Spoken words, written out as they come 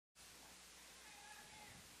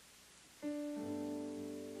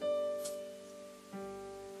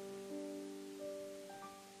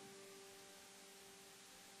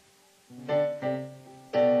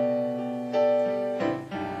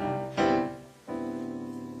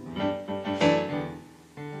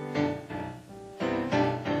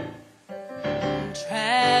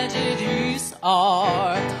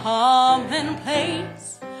are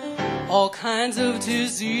commonplace. All kinds of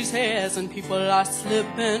diseases and people are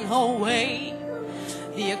slipping away.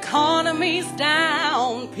 The economy's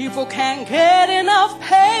down, people can't get enough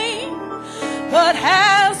pay. But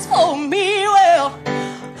as for me, well,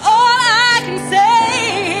 all I can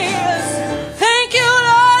say is thank you,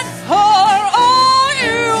 Lord, for all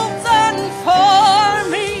you've done for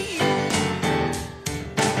me.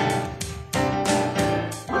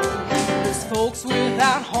 There's folks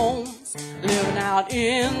without homes living out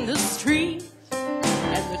in the street,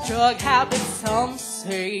 and the drug habits some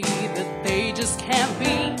say that they just can't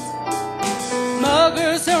beat.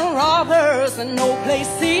 Muggers and robbers, and no place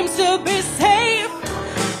seems to be safe.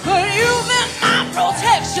 But you've been my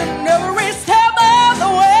protection every step of the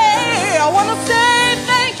way. I want to say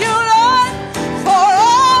thank you, Lord, for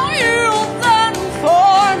all you've done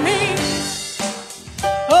for me.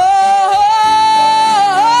 Oh,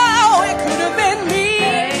 it could have been me.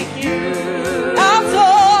 Thank you.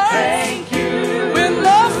 Outdoors. Thank you. With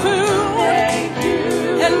no food. Thank you.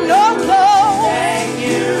 And no clothes. Thank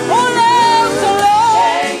you. Or left alone.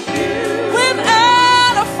 Thank you.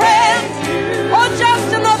 Without a friend. Or just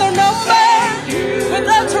another number. With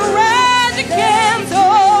a tragic end.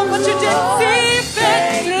 Oh, but you didn't see fit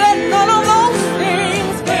to let none of those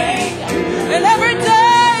things be. And every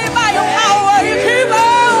day by your power you keep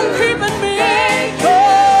on keeping me. Oh,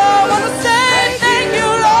 I want to say thank you,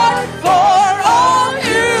 Lord, for all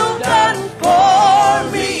you've done for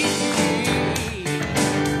me.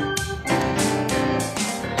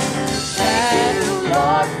 Thank you,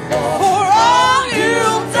 Lord, for all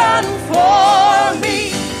you've done for me.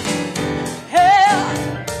 Yeah.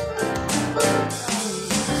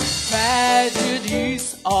 Tragedies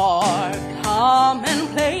are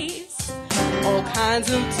commonplace. All kinds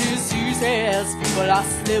of diseases, people are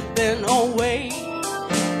slipping away.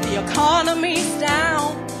 The economy's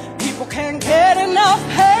down, people can't get enough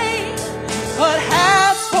pay. But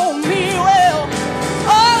as for me, well,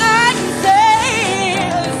 all I can say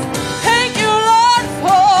is thank you, Lord,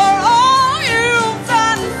 for all you've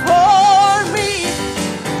done for me.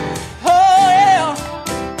 Oh, yeah.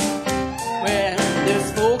 When there's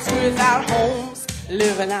folks without homes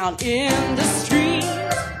living out in the street,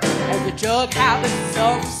 and the drug habits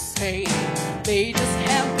some say they just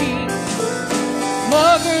can't be.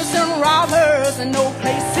 Muggers and robbers, and no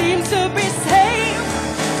place seems to be safe.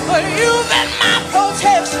 But you've been my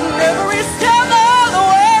protection every step of